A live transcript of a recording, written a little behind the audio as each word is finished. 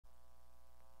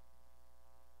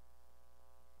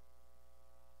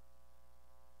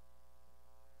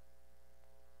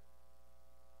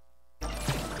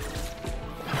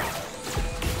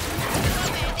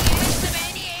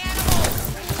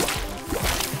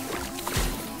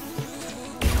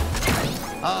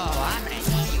Oh, I'm gonna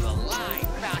eat you alive,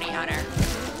 bounty hunter.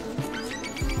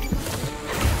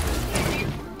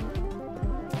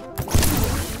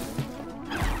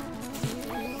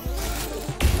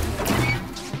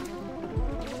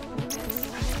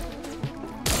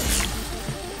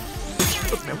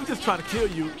 Look, man, we're just trying to kill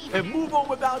you and move on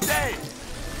with our day.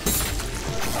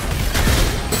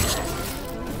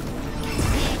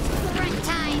 It's run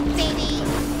time, baby.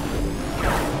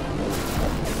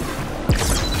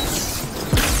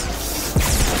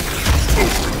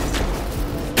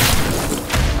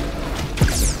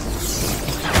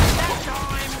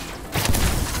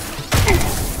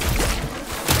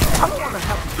 I don't want to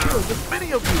have to kill this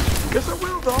many of you. Yes, I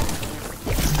will, though.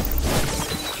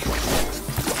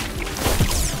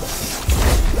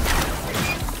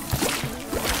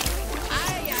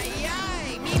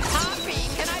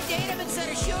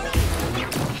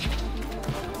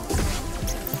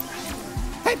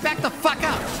 Back the fuck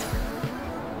up!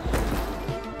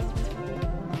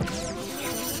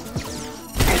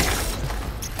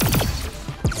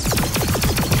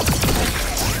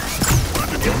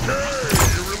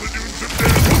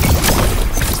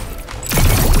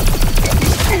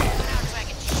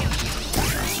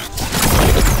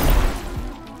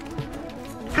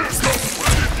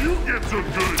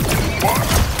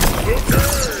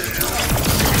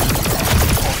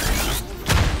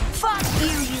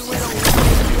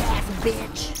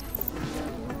 Bitch.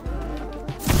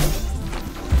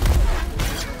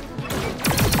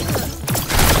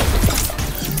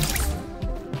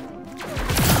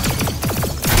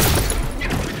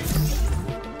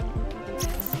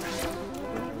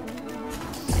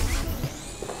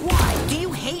 Why? Do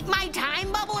you hate my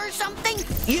time bubble or something?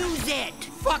 Use it.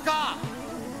 Fuck off!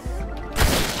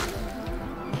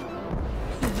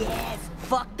 Yes,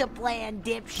 fuck the plan,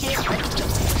 dipshit. Let's go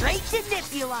straight to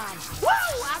Nipulon. Woo!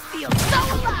 I feel so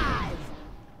alive!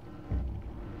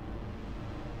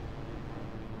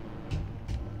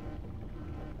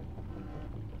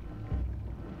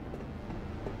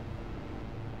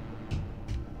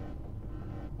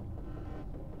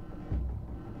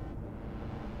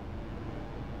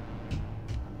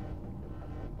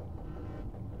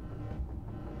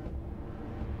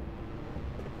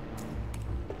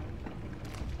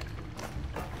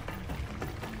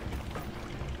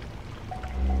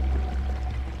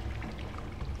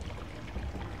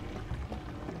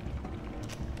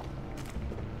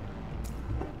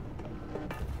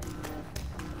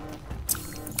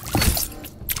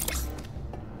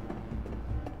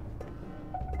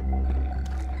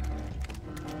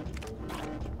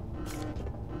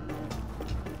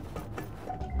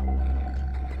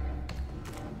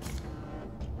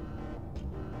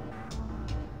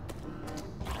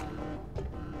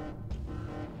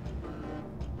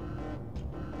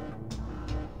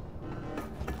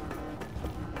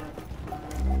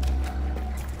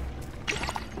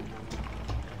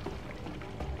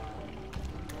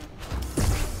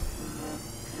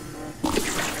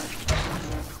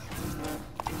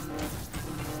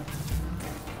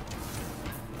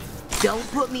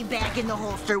 Don't put me back in the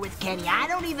holster with Kenny. I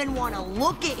don't even want to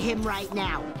look at him right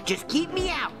now. Just keep me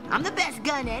out. I'm the best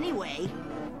gun anyway.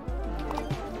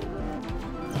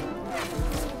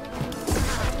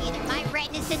 Either my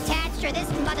retina's attached or this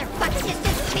motherfucker just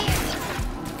disappeared.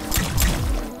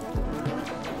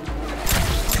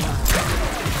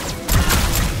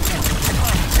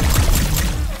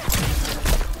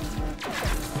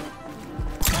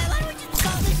 Why don't we just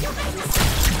call this your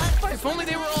If only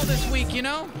they were all this week, you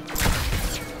know?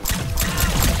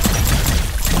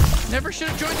 Never should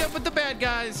have joined up with the bad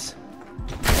guys.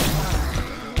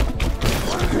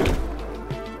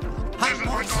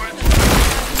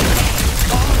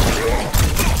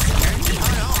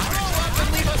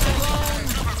 Leave us alone.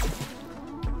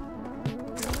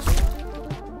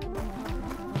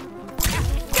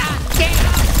 God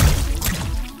damn!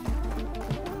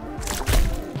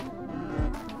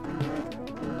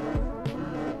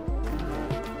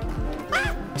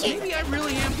 Maybe I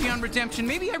really am beyond redemption.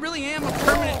 Maybe I really am a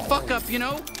permanent fuck-up, you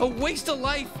know? A waste of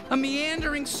life, a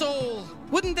meandering soul.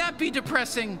 Wouldn't that be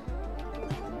depressing?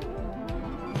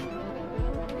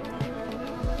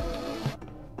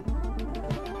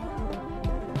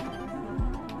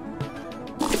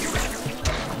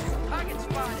 Target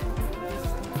spotted.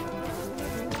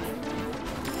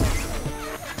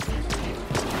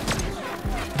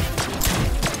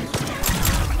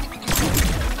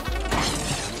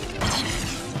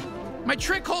 My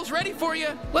trick hole's ready for you.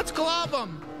 Let's glob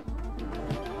them.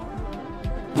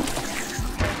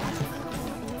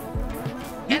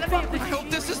 Enemy, I hope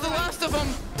this is the last of them.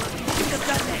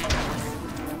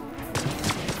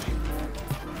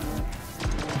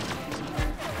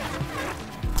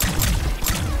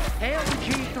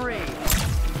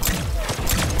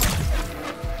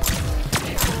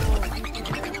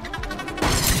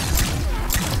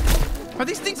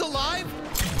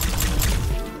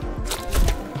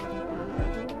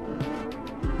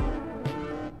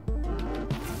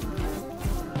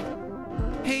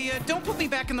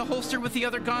 back in the holster with the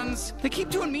other guns. They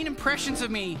keep doing mean impressions of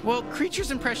me. Well,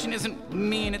 Creature's impression isn't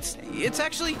mean. It's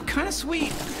actually kind of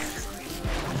sweet.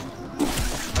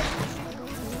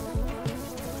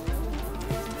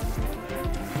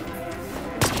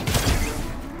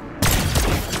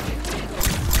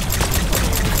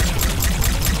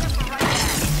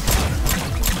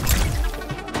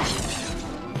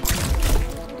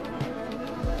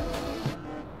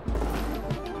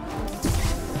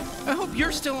 I hope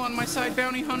you're still on my side,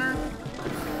 Bounty Hunter.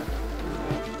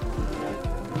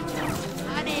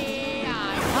 Honey,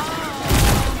 I'm home.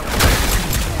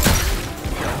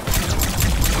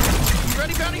 You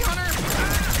ready, Bounty Hunter?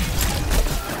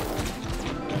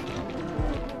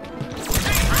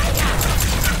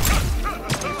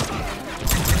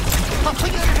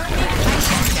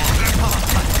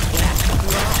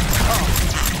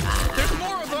 There's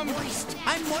more of them.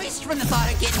 I'm moist from the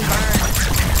thought of getting burned.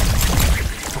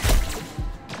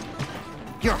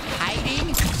 You're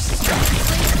hiding?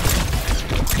 Seriously?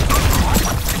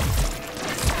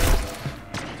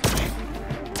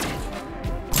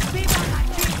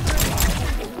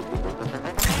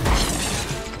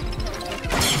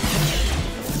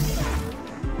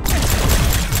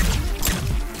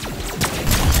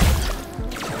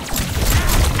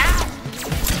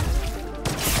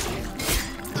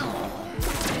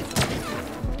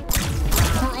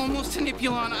 We're almost to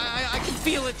Nipulon. I can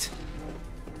feel it.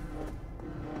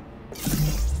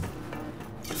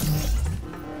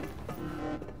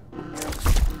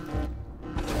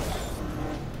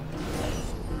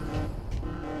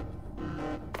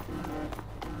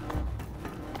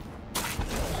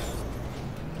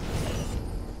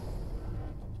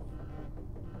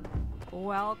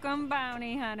 Welcome,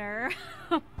 Bounty Hunter.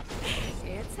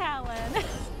 It's Helen.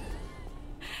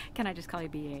 Can I just call you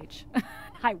BH?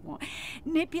 I won't.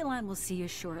 Nipulon will see you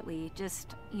shortly.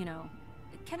 Just,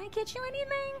 can I get you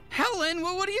anything? Helen,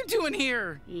 what are you doing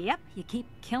here? Yep, you keep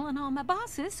killing all my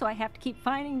bosses, so I have to keep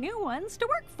finding new ones to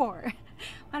work for.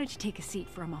 Why don't you take a seat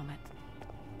for a moment?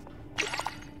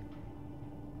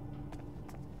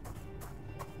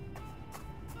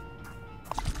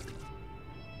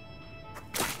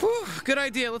 Whew, good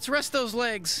idea. Let's rest those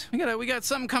legs. We got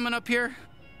something coming up here.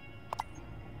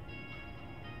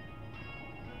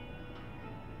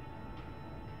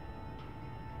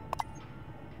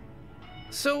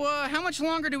 So, how much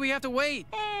longer do we have to wait?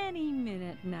 Any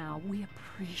minute now. We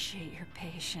appreciate your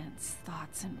patience,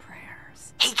 thoughts, and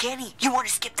prayers. Hey, Kenny, you want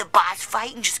to skip the boss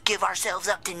fight and just give ourselves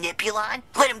up to Nipulon?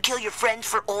 Let him kill your friends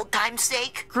for old time's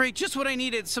sake? Great, just what I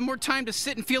needed. Some more time to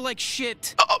sit and feel like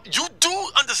shit. You do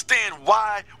understand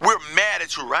why we're mad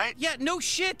at you, right? Yeah, no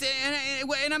shit.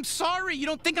 And I'm sorry. You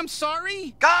don't think I'm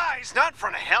sorry? Guys, not in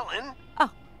front of Helen. Oh,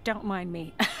 don't mind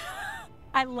me.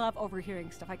 I love overhearing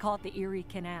stuff. I call it the Erie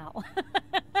Canal.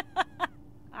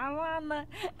 I'm on the...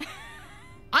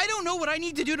 I don't know what I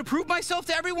need to do to prove myself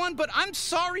to everyone, but I'm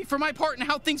sorry for my part in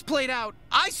how things played out.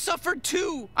 I suffered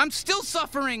too. I'm still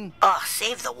suffering. Oh,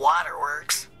 save the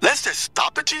waterworks. Let's just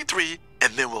stop the G3,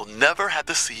 and then we'll never have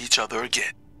to see each other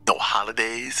again. No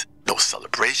holidays, no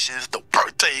celebrations, no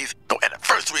birthdays, no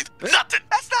anniversaries, nothing.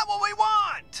 That's not what we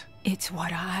want. It's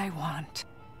what I want.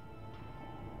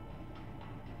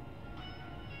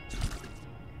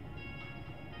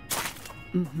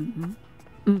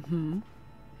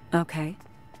 Okay.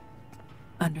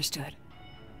 Understood.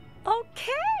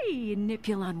 Okay,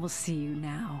 Nipulon will see you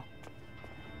now.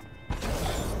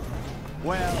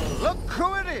 Well, look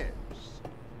who it is.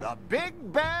 The big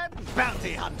bad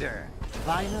bounty hunter.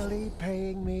 Finally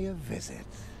paying me a visit.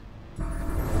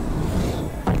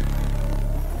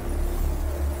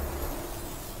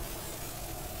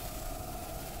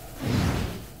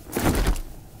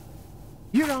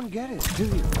 You don't get it, do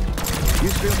you? You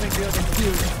still think you're the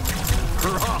hero?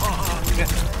 Wrong!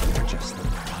 You're just the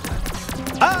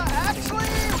product. Actually,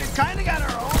 we've kind of got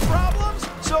our own problems.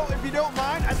 So if you don't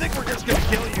mind, I think we're just gonna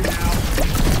kill you now.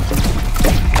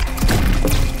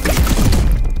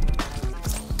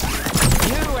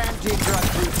 You anti-drug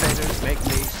crusaders make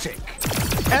me sick.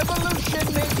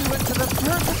 Evolution made you into the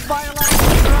perfect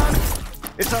biological drug.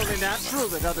 It's only natural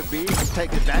that other beings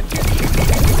take advantage.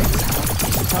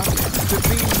 To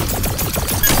be...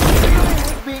 You really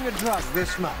hate being a drug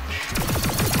this much.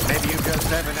 Maybe you just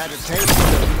haven't had a taste of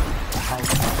how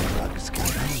far drugs can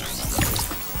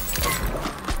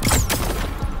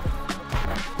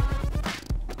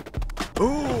be.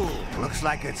 Ooh, looks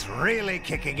like it's really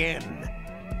kicking in.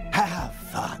 Have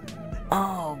fun.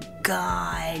 Oh,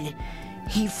 God.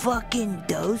 He fucking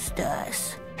dosed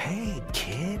us. Hey,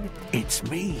 kid, it's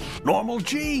me, Normal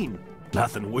Gene.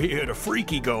 Nothing weird or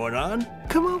freaky going on.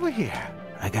 Come over here.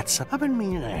 I got something I've been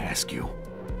meaning to ask you.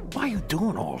 Why are you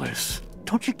doing all this?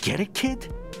 Don't you get it,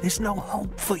 kid? There's no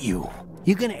hope for you.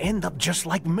 You're gonna end up just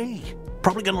like me.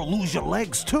 Probably gonna lose your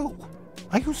legs, too.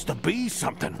 I used to be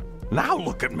something. Now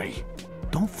look at me.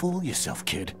 Don't fool yourself,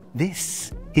 kid.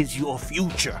 This is your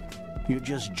future. You're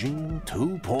just Gene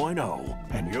 2.0,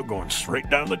 and you're going straight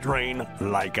down the drain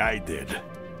like I did.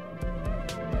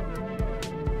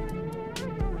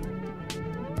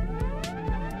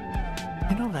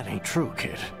 You know that ain't true,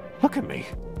 kid. Look at me.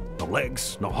 No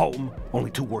legs, no home,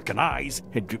 only 2 working eyes.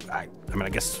 I mean, I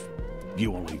guess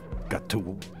you only got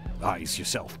 2 eyes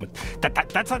yourself, but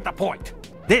that's not the point.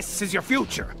 This is your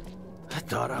future. I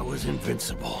thought I was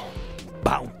invincible.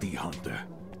 Bounty hunter.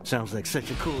 Sounds like such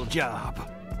a cool job.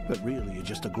 But really, you're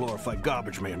just a glorified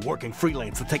garbage man working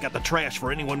freelance to take out the trash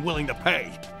for anyone willing to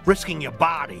pay. Risking your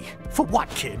body. For what,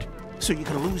 kid? So you're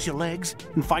gonna lose your legs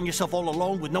and find yourself all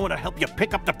alone with no one to help you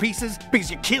pick up the pieces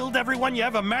because you killed everyone you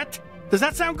ever met? Does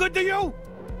that sound good to you?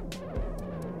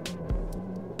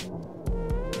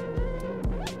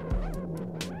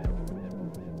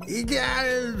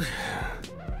 Yeah,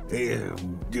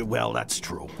 well, that's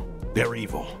true. They're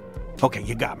evil. Okay,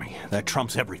 you got me. That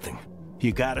trumps everything.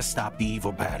 You gotta stop the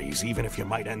evil baddies, even if you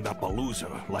might end up a loser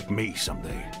like me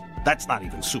someday. That's not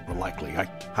even super likely.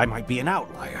 I might be an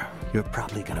outlier. You're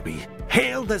probably gonna be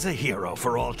hailed as a hero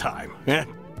for all time. Yeah?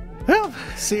 Well,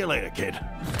 see you later, kid.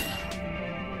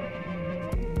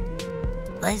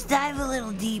 Let's dive a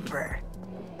little deeper.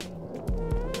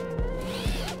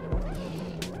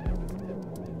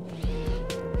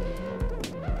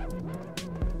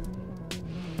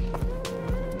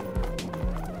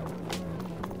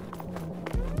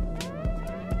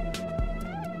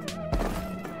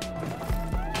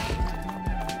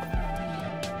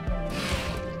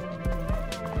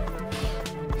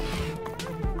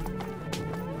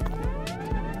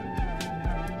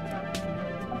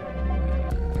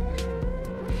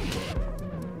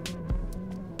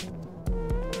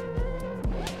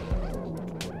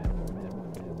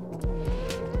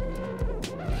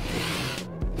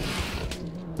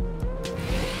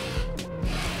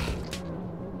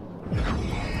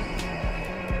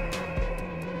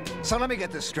 So let me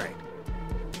get this straight.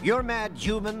 Your mad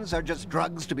humans are just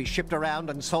drugs to be shipped around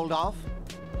and sold off?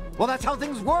 Well, that's how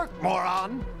things work,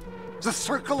 moron! It's a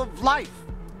circle of life.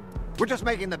 We're just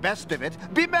making the best of it.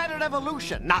 Be mad at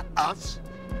evolution, not us.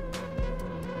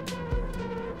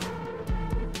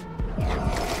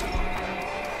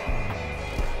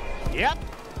 Yep,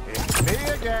 it's me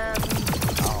again.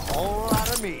 A whole lot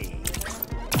of me.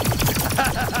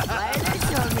 Why are there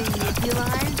so many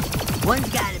Nipulons? One's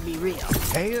gotta be real.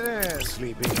 Hey there,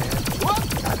 sleepyhead. What?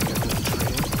 Gotta get this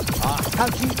train. How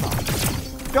deep are you?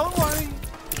 Don't worry.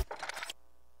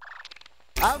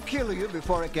 I'll kill you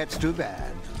before it gets too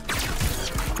bad.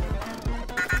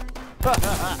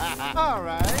 All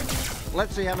right.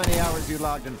 Let's see how many hours you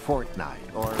logged in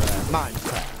Fortnite or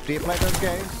Minecraft. Do you play those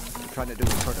games? I'm trying to do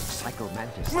a sort of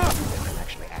psychomantis thing that can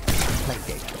actually play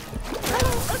data.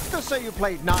 Well, let's just say you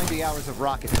played 90 hours of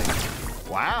Rocket League.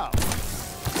 Wow.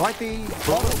 Quite the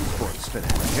ball sports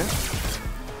fanatic, huh?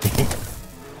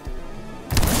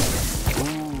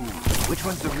 Ooh, which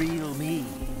one's the real me?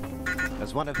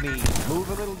 Does one of me move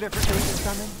a little differently than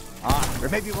something? Or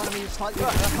maybe one of me is slightly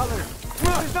colored.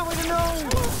 There's no way to know.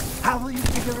 How will you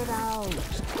figure it out?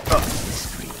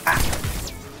 Mystery.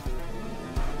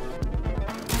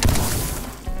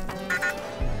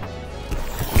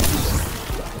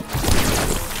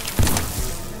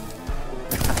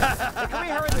 Hey, can we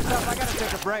hurry this up? I gotta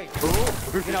take a break. Ooh.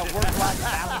 You know, work-life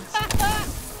balance.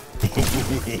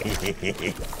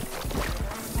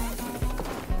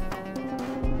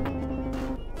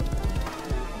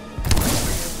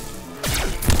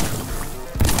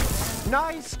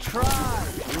 Nice try,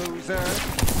 loser.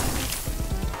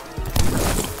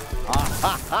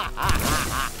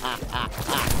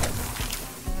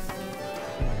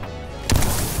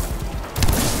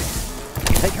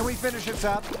 Hey, can we finish this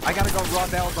up? I gotta go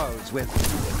rub elbows with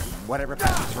whatever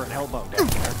passes for an elbow down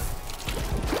there.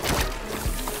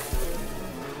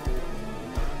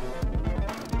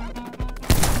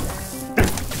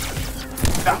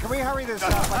 Hey, can we hurry this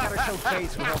up? I gotta show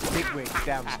face with all the bigwigs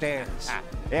downstairs.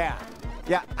 Yeah,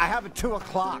 I have it 2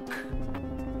 o'clock.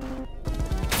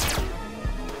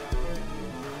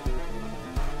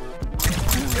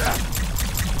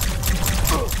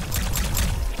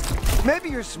 Maybe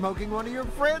you're smoking one of your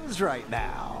friends right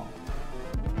now.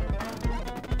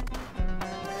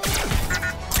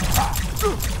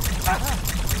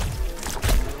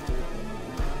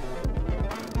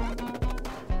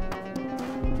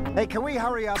 Hey, can we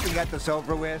hurry up and get this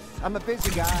over with? I'm a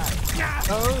busy guy.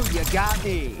 Oh, you got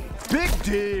me. Big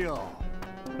deal.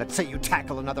 Let's say you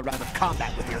tackle another round of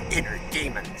combat with your inner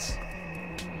demons.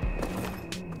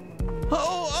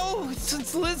 Oh,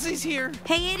 it's Lizzie's here.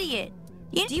 Hey, idiot.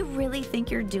 Do you really think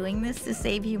you're doing this to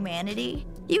save humanity?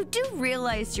 You do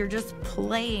realize you're just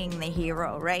playing the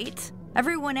hero, right?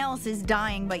 Everyone else is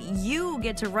dying, but you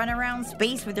get to run around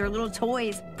space with your little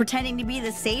toys, pretending to be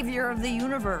the savior of the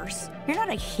universe. You're not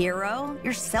a hero.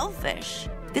 You're selfish.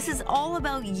 This is all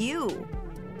about you.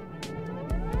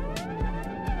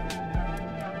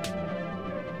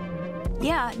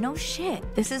 Yeah, no shit.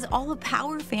 This is all a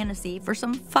power fantasy for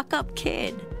some fuck-up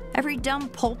kid. Every dumb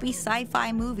pulpy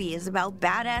sci-fi movie is about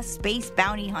badass space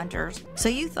bounty hunters. So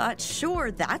you thought, sure,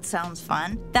 that sounds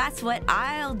fun. That's what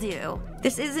I'll do.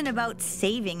 This isn't about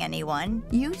saving anyone.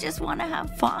 You just want to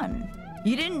have fun.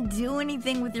 You didn't do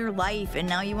anything with your life and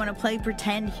now you want to play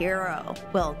pretend hero.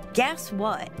 Well, guess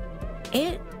what?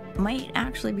 It might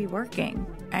actually be working.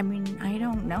 I mean, I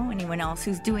don't know anyone else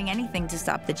who's doing anything to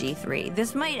stop the G3.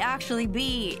 This might actually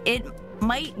be, it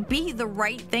might be the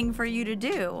right thing for you to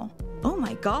do. Oh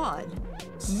my god.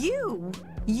 You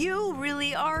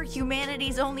really are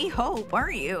humanity's only hope,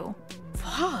 aren't you?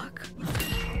 Fuck.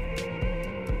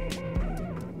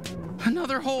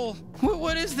 Another hole.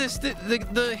 What is this?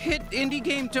 The hit indie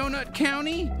game Donut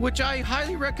County, which I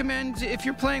highly recommend if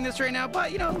you're playing this right now.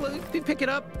 But, you know, pick it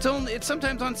up. It's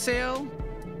sometimes on sale.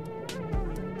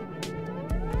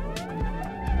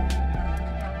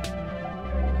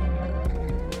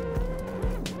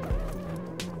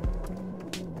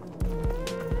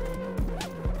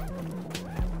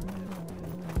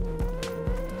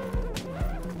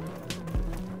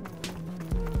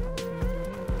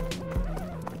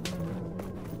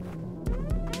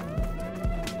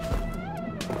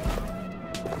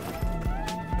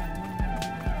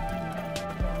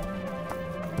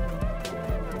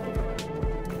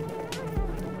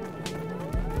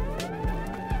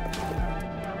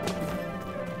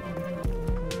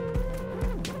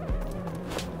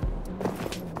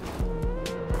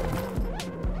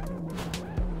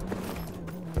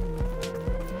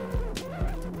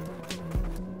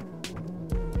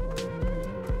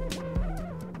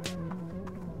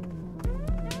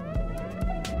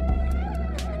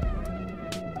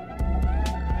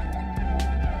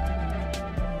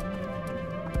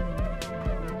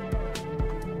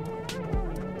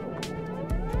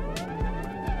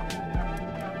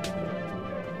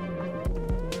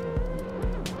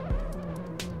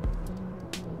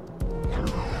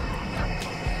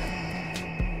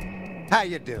 How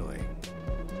you doing?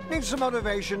 Need some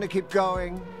motivation to keep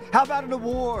going? How about an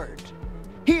award?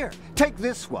 Here, take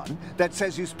this one that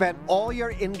says you spent all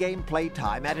your in-game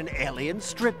playtime at an alien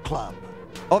strip club.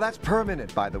 Oh, that's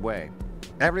permanent, by the way.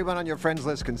 Everyone on your friends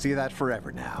list can see that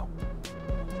forever now.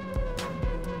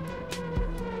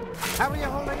 How are you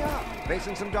holding up?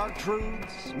 Facing some dark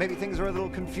truths? Maybe things are a little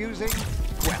confusing?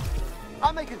 Well,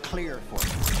 I'll make it clear for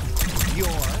you.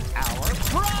 You're our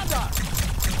product!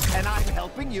 And I'm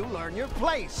helping you learn your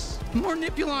place. More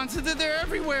Nipulons, they're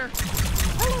everywhere.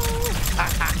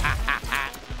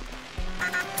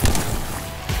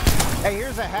 Hey,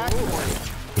 here's a hack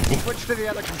for you. Switch to the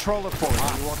other controller port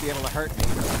and you won't be able to hurt me.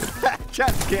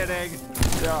 Just kidding.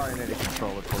 There aren't any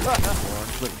controller ports anymore.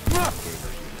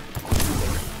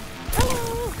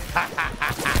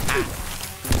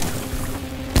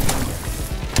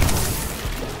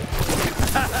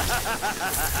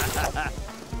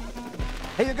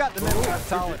 Hey, you got the middle one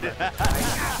solid. Yeah.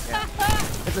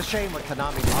 It's a shame what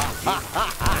Konami did.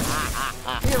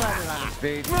 He landed on his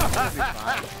feet. He'll be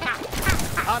fine.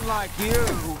 Unlike you.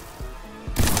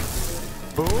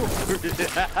 Ooh.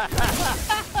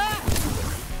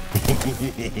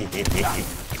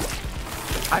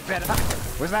 I bet.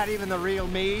 Was that even the real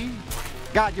me?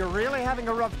 God, you're really having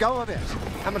a rough go of it.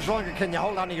 How much longer can you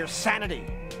hold on to your sanity?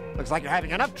 Looks like you're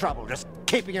having enough trouble just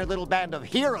keeping your little band of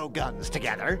hero guns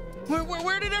together.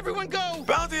 Where did everyone go?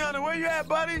 Bounty Hunter, where you at,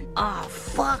 buddy? Oh,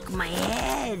 fuck my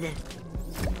head.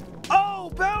 Oh,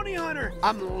 Bounty Hunter!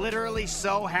 I'm literally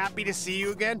so happy to see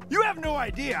you again. You have no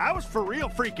idea. I was for real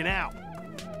freaking out.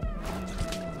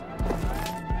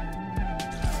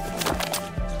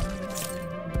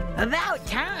 About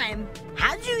time?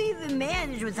 How'd you even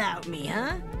manage without me,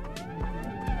 huh?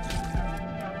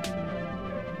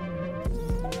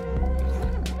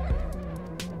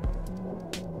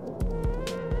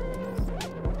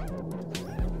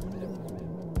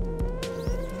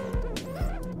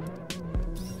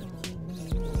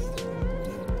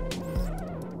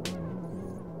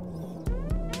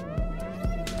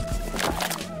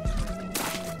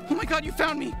 Oh my god, you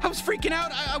found me! I was freaking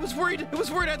out! I was worried! I was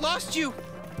worried I'd lost you!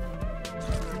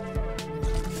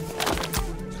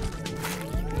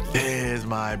 There's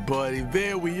my buddy.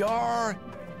 There we are.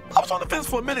 I was on the fence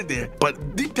for a minute there,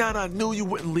 but deep down I knew you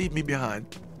wouldn't leave me behind.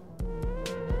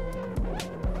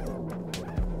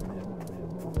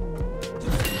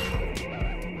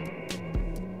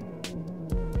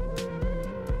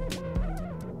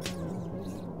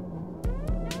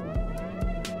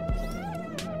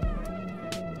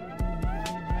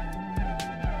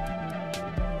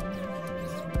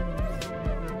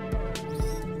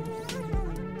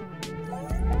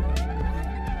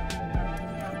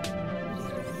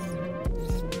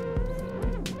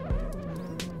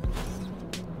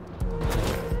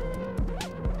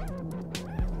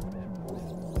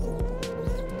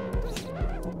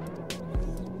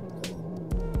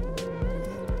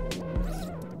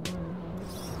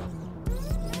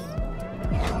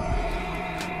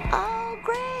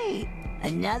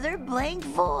 Another blank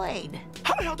void.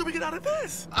 How the hell do we get out of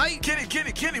this?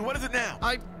 Kenny, what is it now?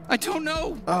 I don't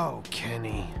know. Oh,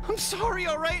 Kenny. I'm sorry,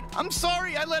 all right? I'm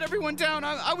sorry I let everyone down.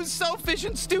 I was selfish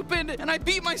and stupid, and I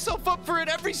beat myself up for it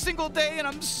every single day, and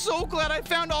I'm so glad I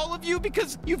found all of you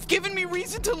because you've given me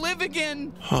reason to live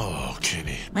again. Oh,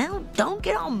 Kenny. Well, don't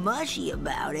get all mushy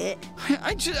about it.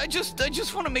 I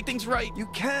just want to make things right. You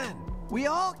can. We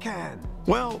all can.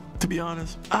 Well, to be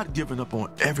honest, I'd given up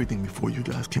on everything before you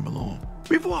guys came along.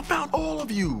 Before I found all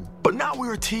of you. But now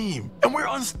we're a team, and we're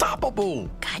unstoppable.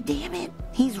 God damn it.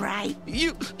 He's right.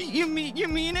 You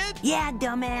mean it? Yeah,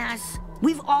 dumbass.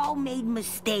 We've all made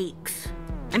mistakes.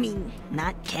 I mean,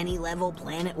 not Kenny-level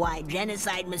planet-wide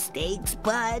genocide mistakes,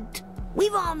 but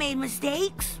we've all made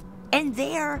mistakes. And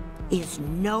there is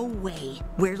no way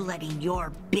we're letting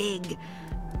your big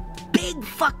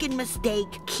fucking mistake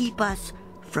keep us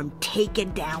from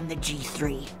taking down the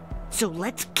G3. So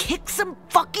let's kick some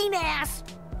fucking ass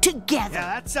together. Yeah,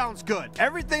 that sounds good.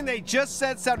 Everything they just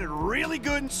said sounded really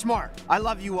good and smart. I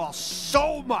love you all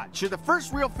so much. You're the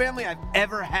first real family I've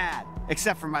ever had.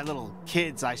 Except for my little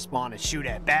kids I spawned to shoot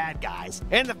at bad guys.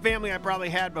 And the family I probably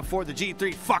had before the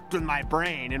G3 fucked with my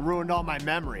brain and ruined all my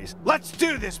memories. Let's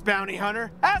do this, bounty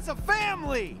hunter, as a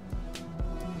family!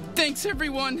 Thanks,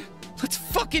 everyone. Let's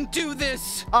fucking do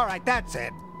this. All right, that's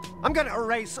it. I'm gonna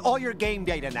erase all your game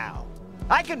data now.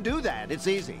 I can do that. It's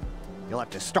easy. You'll have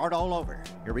to start all over.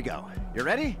 Here we go. You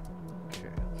ready?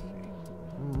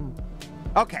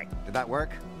 Okay, did that work?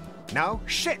 No?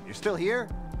 Shit, you're still here?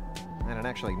 I don't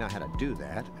actually know how to do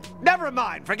that. Never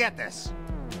mind, forget this.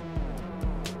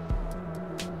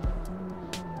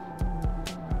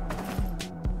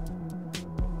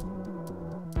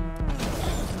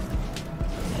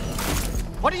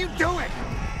 What are you doing?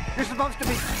 You're supposed to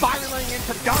be spiraling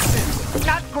into darkness,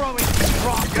 not growing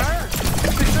stronger.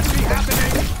 This shouldn't be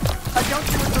happening. I don't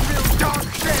do some real dark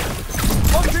shit.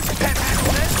 Most people can't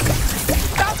handle this.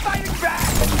 Stop fighting back.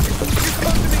 You're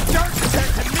supposed to be dark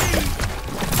compared to me.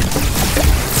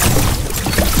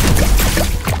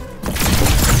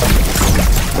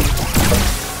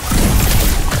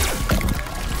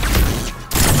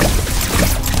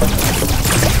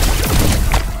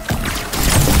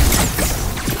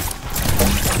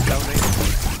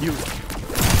 You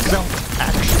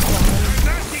self-actualize.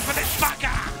 Thirsty for this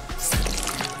fucker!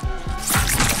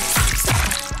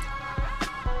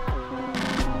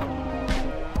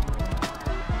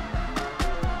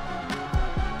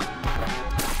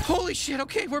 Holy shit,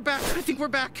 okay, we're back. I think we're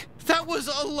back. That was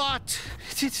a lot.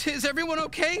 Is everyone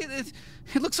okay?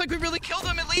 It looks like we really killed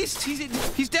him at least.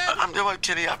 He's dead. I'm doing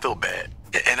Kenny, I feel bad.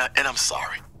 And I'm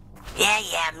sorry.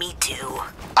 Yeah, me too.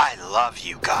 I love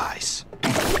you guys.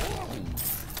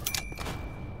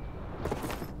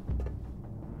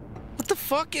 What the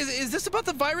fuck? Is this about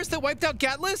the virus that wiped out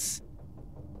Gatlas?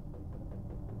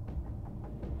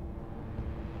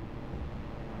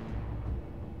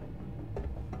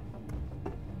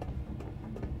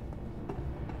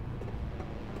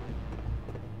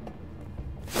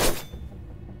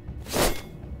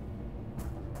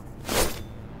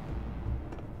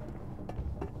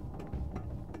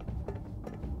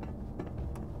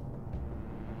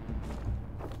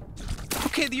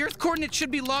 Okay, the Earth coordinates should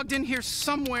be logged in here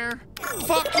somewhere.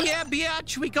 Fuck yeah,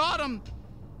 biatch, we got him!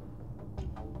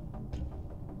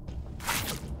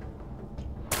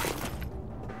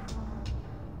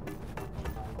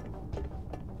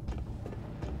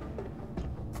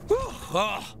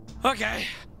 Oh, okay.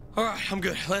 All right, I'm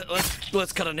good.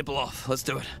 Let's cut a nipple off. Let's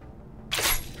do it.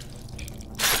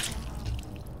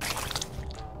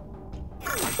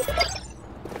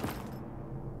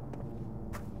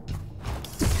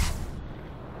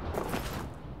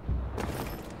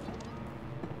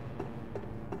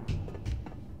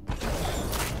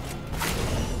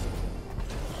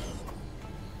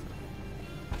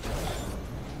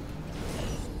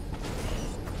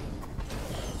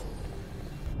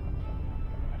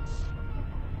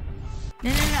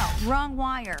 No, wrong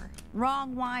wire.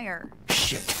 Wrong wire.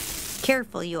 Shit.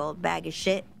 Careful, you old bag of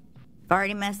shit. You've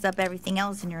already messed up everything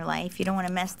else in your life. You don't want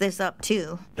to mess this up,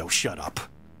 too. No, shut up.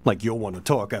 Like you'll want to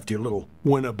talk after your little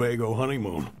Winnebago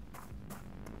honeymoon.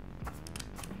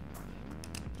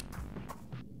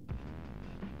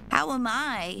 How am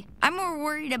I? I'm more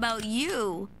worried about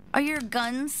you. Are your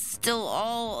guns still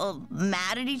all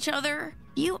mad at each other?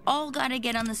 You all gotta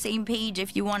get on the same page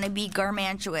if you want to be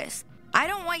garmantuous. I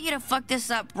don't want you to fuck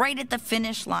this up right at the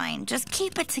finish line. Just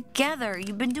keep it together.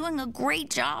 You've been doing a great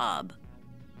job.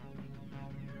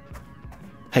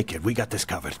 Hey, kid, we got this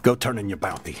covered. Go turn in your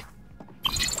bounty.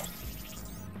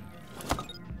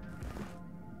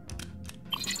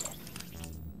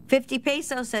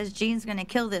 $50 says Gene's gonna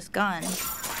kill this gun.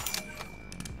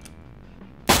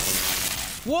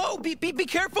 Whoa, be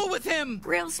careful with him!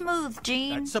 Real smooth,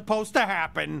 Gene. That's supposed to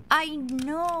happen. I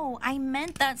know. I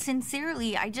meant that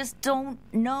sincerely. I just don't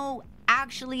know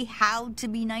actually how to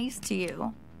be nice to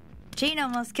you. Gene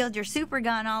almost killed your super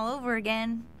gun all over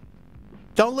again.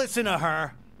 Don't listen to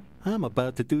her. I'm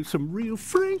about to do some real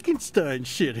Frankenstein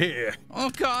shit here.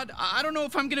 Oh, God, I don't know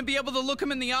if I'm gonna be able to look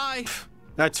him in the eye.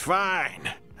 That's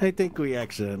fine. I think we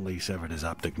accidentally severed his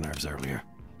optic nerves earlier.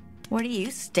 What are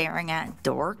you staring at,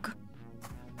 dork?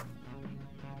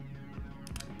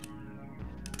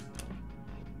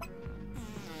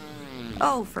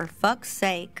 Oh, for fuck's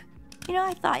sake. You know,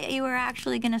 I thought you were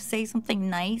actually gonna say something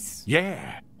nice.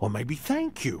 Yeah, or maybe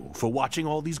thank you for watching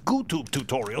all these GooTube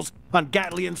tutorials on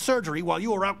Gatlian surgery while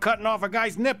you were out cutting off a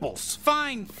guy's nipples.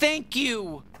 Fine, thank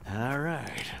you. All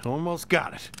right, almost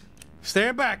got it.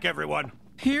 Stand back, everyone.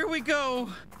 Here we go.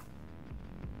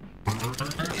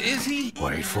 Is he?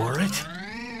 Wait for it.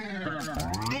 Let's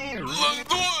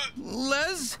do it!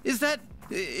 Les? Is that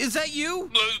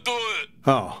you? Let's do it!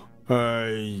 Oh,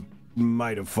 I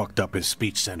might have fucked up his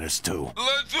speech centers too.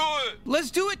 Let's do it! Let's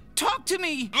do it. Talk to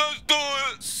me. Let's do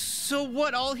it! So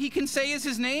what, all he can say is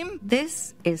his name?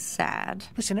 This is sad.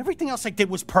 Listen, everything else I did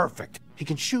was perfect. He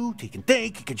can shoot, he can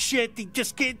think, he can shit, he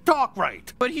just can't talk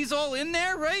right. But he's all in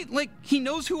there, right? Like, he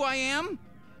knows who I am?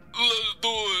 Let's do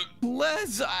it!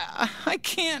 Les, I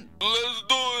can't. Let's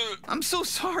do it! I'm so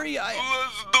sorry.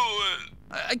 Let's do it!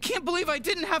 I can't believe I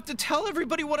didn't have to tell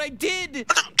everybody what I did.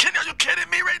 Kenny, are you kidding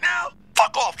me right now?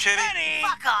 Fuck off, Kenny.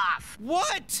 Fuck off!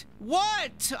 What?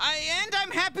 And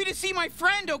I'm happy to see my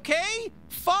friend, okay?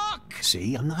 Fuck!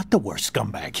 See, I'm not the worst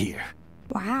scumbag here.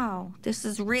 Wow, this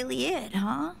is really it,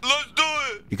 huh? Let's do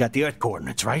it! You got the Earth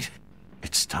coordinates, right?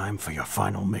 It's time for your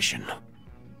final mission.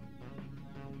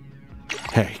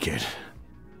 Hey, kid.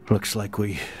 Looks like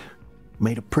we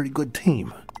made a pretty good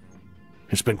team.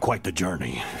 It's been quite the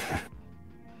journey.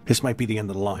 This might be the end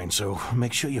of the line, so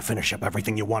make sure you finish up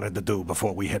everything you wanted to do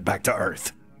before we head back to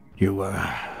Earth. You,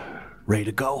 ready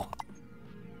to go?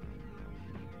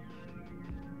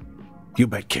 You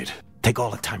bet, kid. Take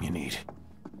all the time you need.